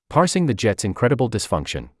Parsing the Jets' incredible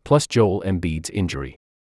dysfunction, plus Joel Embiid's injury.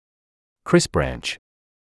 Chris Branch.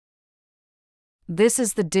 This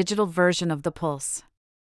is the digital version of the Pulse.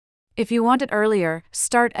 If you want it earlier,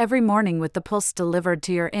 start every morning with the Pulse delivered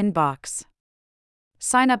to your inbox.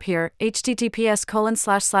 Sign up here,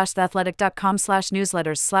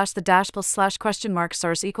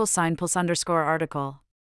 https://theathletic.com/newsletters/the-pulse/?pulse_article.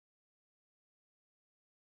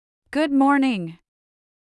 Good morning.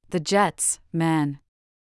 The Jets, man.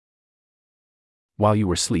 While you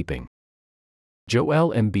were sleeping.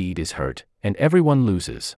 Joel Embiid is hurt, and everyone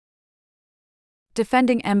loses.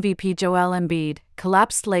 Defending MVP Joel Embiid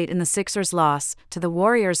collapsed late in the Sixers' loss to the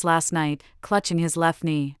Warriors last night, clutching his left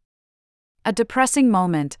knee. A depressing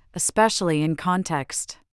moment, especially in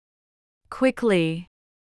context. Quickly.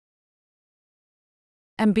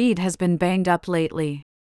 Embiid has been banged up lately,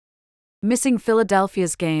 missing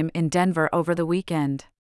Philadelphia's game in Denver over the weekend.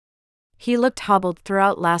 He looked hobbled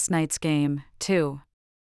throughout last night's game, too.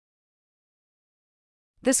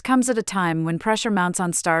 This comes at a time when pressure mounts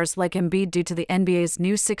on stars like Embiid due to the NBA's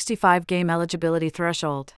new 65-game eligibility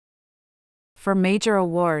threshold for major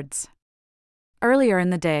awards. Earlier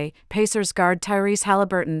in the day, Pacers guard Tyrese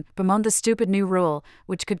Haliburton bemoaned the stupid new rule,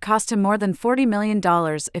 which could cost him more than $40 million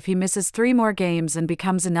if he misses 3 more games and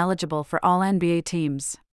becomes ineligible for all NBA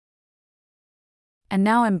teams. And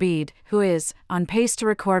now Embiid, who is on pace to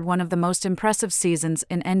record one of the most impressive seasons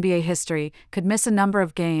in NBA history, could miss a number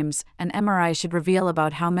of games. An MRI should reveal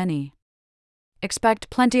about how many. Expect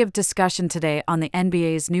plenty of discussion today on the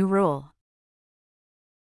NBA's new rule.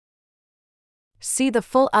 See the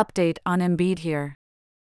full update on Embiid here.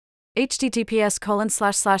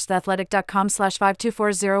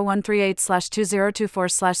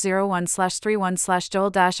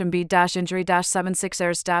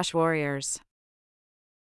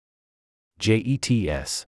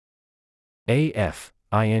 Jets.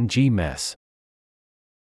 AFING mess.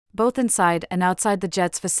 Both inside and outside the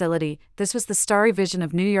Jets facility, this was the starry vision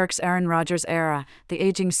of New York's Aaron Rodgers era, the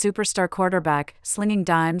aging superstar quarterback, slinging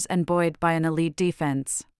dimes and buoyed by an elite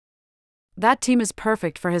defense. That team is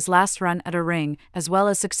perfect for his last run at a ring, as well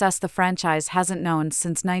as success the franchise hasn't known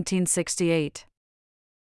since 1968.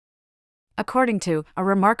 According to a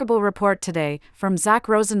remarkable report today from Zach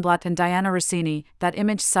Rosenblatt and Diana Rossini, that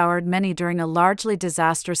image soured many during a largely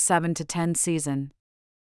disastrous 7-10 season.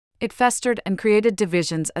 It festered and created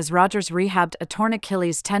divisions as Rodgers rehabbed a torn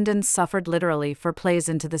Achilles tendon suffered literally for plays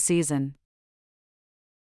into the season.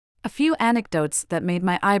 A few anecdotes that made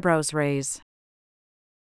my eyebrows raise.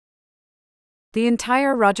 The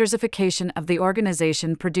entire Rodgersification of the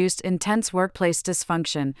organization produced intense workplace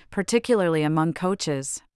dysfunction, particularly among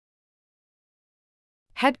coaches.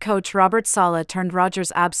 Head coach Robert Saleh turned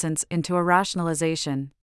Rodgers' absence into a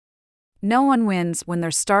rationalization. No one wins when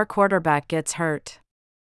their star quarterback gets hurt.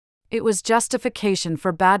 It was justification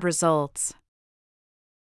for bad results.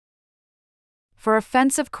 For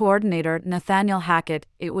offensive coordinator Nathaniel Hackett,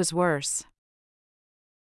 it was worse.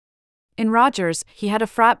 In Rodgers, he had a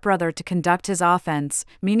frat brother to conduct his offense,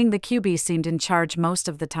 meaning the QB seemed in charge most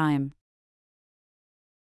of the time.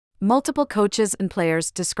 Multiple coaches and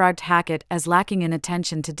players described Hackett as lacking in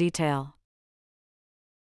attention to detail.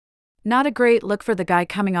 Not a great look for the guy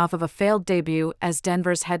coming off of a failed debut as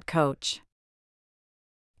Denver's head coach.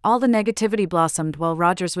 All the negativity blossomed while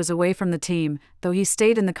Rodgers was away from the team, though he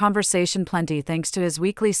stayed in the conversation plenty thanks to his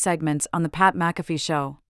weekly segments on the Pat McAfee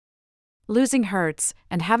Show. Losing hurts,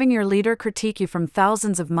 and having your leader critique you from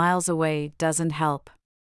thousands of miles away doesn't help.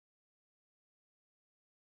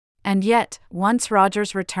 And yet, once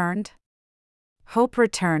Rodgers returned, hope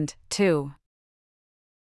returned, too.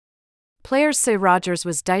 Players say Rodgers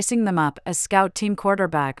was dicing them up as scout team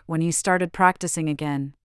quarterback when he started practicing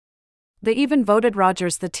again. They even voted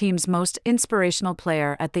Rodgers the team's most inspirational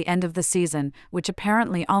player at the end of the season, which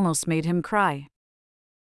apparently almost made him cry.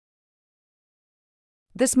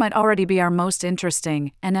 This might already be our most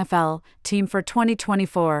interesting NFL team for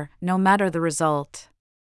 2024, no matter the result.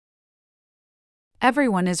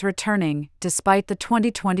 Everyone is returning, despite the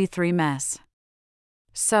 2023 mess.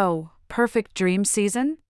 So, perfect dream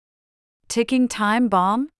season? Ticking time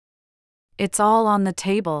bomb? It's all on the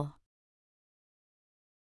table.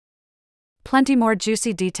 Plenty more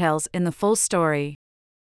juicy details in the full story,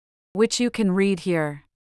 which you can read here.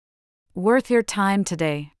 Worth your time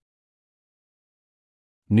today.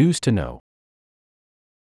 News to know.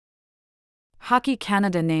 Hockey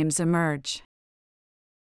Canada names emerge.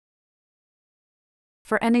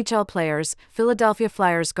 For NHL players, Philadelphia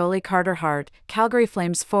Flyers goalie Carter Hart, Calgary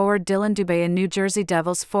Flames forward Dylan Dubé, and New Jersey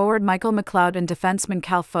Devils forward Michael McLeod and defenseman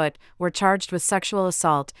Cal Foote were charged with sexual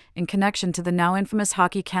assault in connection to the now infamous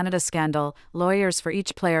Hockey Canada scandal, lawyers for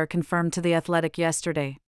each player confirmed to The Athletic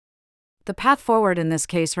yesterday. The path forward in this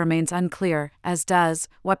case remains unclear, as does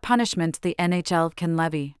what punishment the NHL can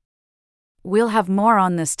levy. We'll have more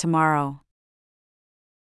on this tomorrow.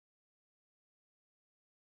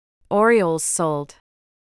 Orioles sold.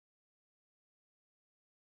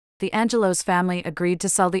 The Angelos family agreed to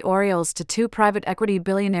sell the Orioles to two private equity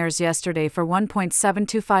billionaires yesterday for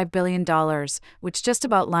 $1.725 billion, which just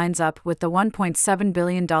about lines up with the $1.7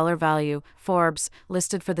 billion value Forbes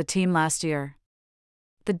listed for the team last year.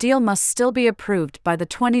 The deal must still be approved by the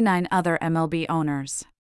 29 other MLB owners.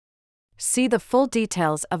 See the full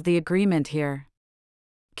details of the agreement here.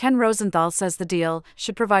 Ken Rosenthal says the deal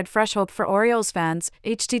should provide fresh hope for Orioles fans.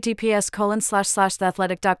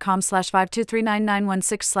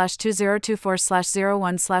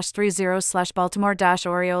 https://theathletic.com/5239916/2024/01/30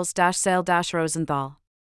 Baltimore-Orioles-sale-Rosenthal.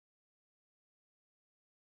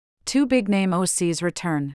 Two big-name OCs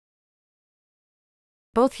return.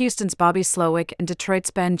 Both Houston's Bobby Slowick and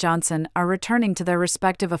Detroit's Ben Johnson are returning to their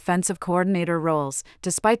respective offensive coordinator roles,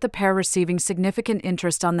 despite the pair receiving significant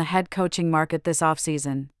interest on the head coaching market this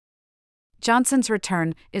offseason. Johnson's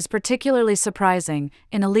return is particularly surprising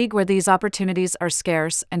in a league where these opportunities are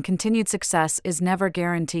scarce and continued success is never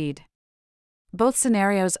guaranteed. Both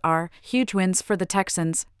scenarios are huge wins for the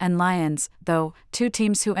Texans and Lions, though, two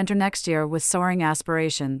teams who enter next year with soaring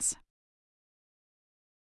aspirations.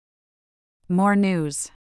 More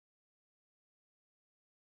news.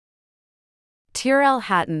 Tyrrell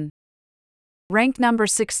Hatton, ranked number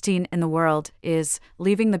 16 in the world, is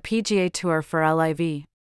leaving the PGA Tour for LIV.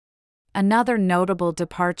 Another notable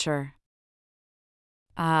departure.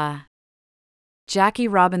 Jackie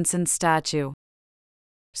Robinson statue,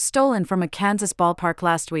 stolen from a Kansas ballpark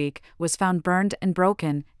last week, was found burned and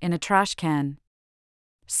broken in a trash can.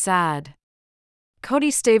 Sad.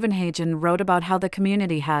 Cody Stavenhagen wrote about how the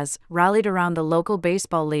community has rallied around the local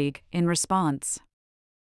baseball league in response.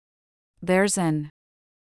 There's an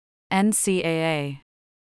NCAA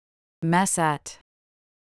mess at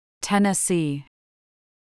Tennessee,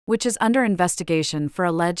 which is under investigation for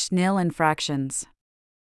alleged nil infractions.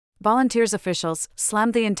 Volunteers officials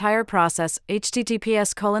slammed the entire process.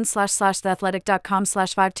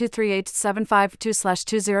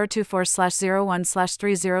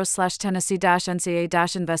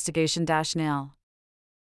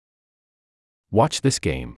 Watch this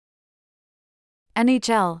game.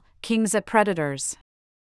 NHL, Kings at Predators.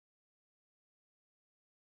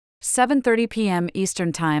 7:30 p.m.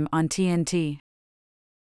 Eastern Time on TNT.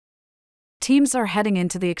 Teams are heading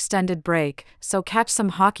into the extended break, so catch some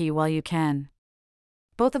hockey while you can.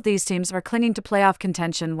 Both of these teams are clinging to playoff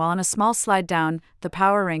contention while on a small slide down the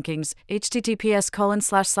power rankings.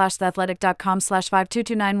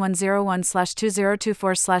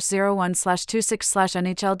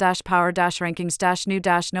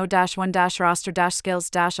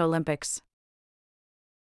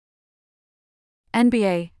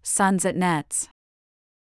 NBA, Suns at Nets.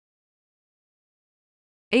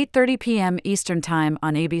 8:30 p.m. Eastern Time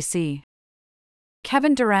on ABC.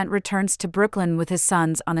 Kevin Durant returns to Brooklyn with his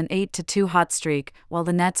Suns on an 8-2 hot streak, while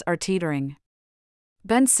the Nets are teetering.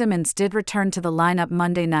 Ben Simmons did return to the lineup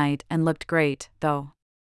Monday night and looked great, though.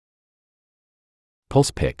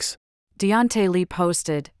 Pulse Picks. Deontay Lee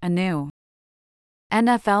posted a new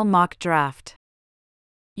NFL mock draft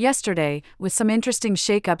yesterday, with some interesting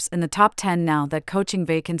shakeups in the top 10 now that coaching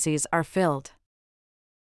vacancies are filled.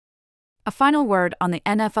 A final word on the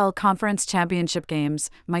NFL Conference Championship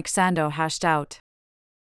games, Mike Sando hashed out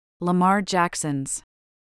Lamar Jackson's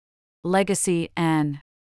legacy and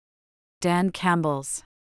Dan Campbell's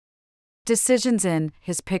decisions in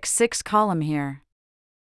his Pick 6 column here.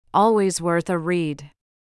 Always worth a read.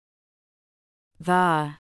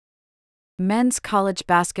 The men's college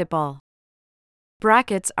basketball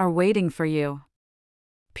brackets are waiting for you.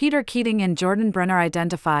 Peter Keating and Jordan Brenner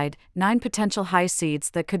identified 9 potential high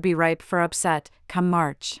seeds that could be ripe for upset come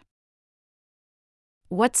March.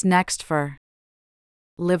 What's next for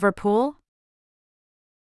Liverpool?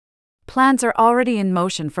 Plans are already in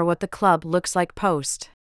motion for what the club looks like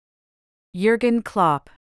post Jurgen Klopp.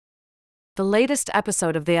 The latest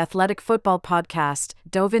episode of the Athletic Football Podcast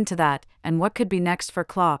dove into that and what could be next for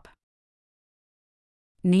Klopp.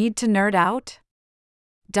 Need to nerd out?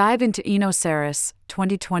 Dive into Enoceris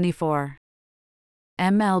 2024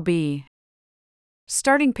 MLB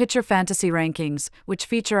Starting Pitcher Fantasy Rankings, which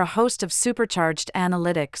feature a host of supercharged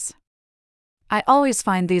analytics. I always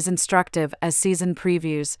find these instructive as season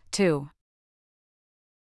previews, too.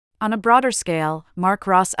 On a broader scale, Mark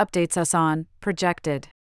Ross updates us on projected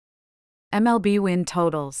MLB win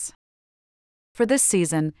totals for this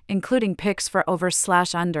season, including picks for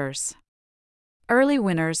overs/unders. Early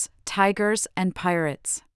winners, Tigers and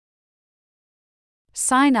Pirates.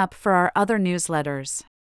 Sign up for our other newsletters.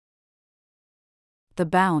 The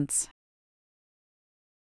Bounce.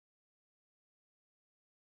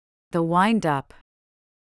 The Wind-Up.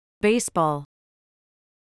 Baseball.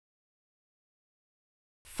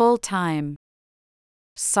 Full Time.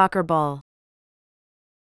 Soccer Ball.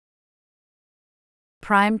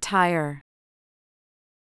 Prime Tire.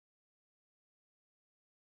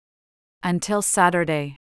 Until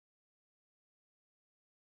Saturday.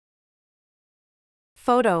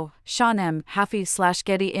 Photo, Sean M. Haffey /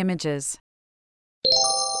 Getty Images.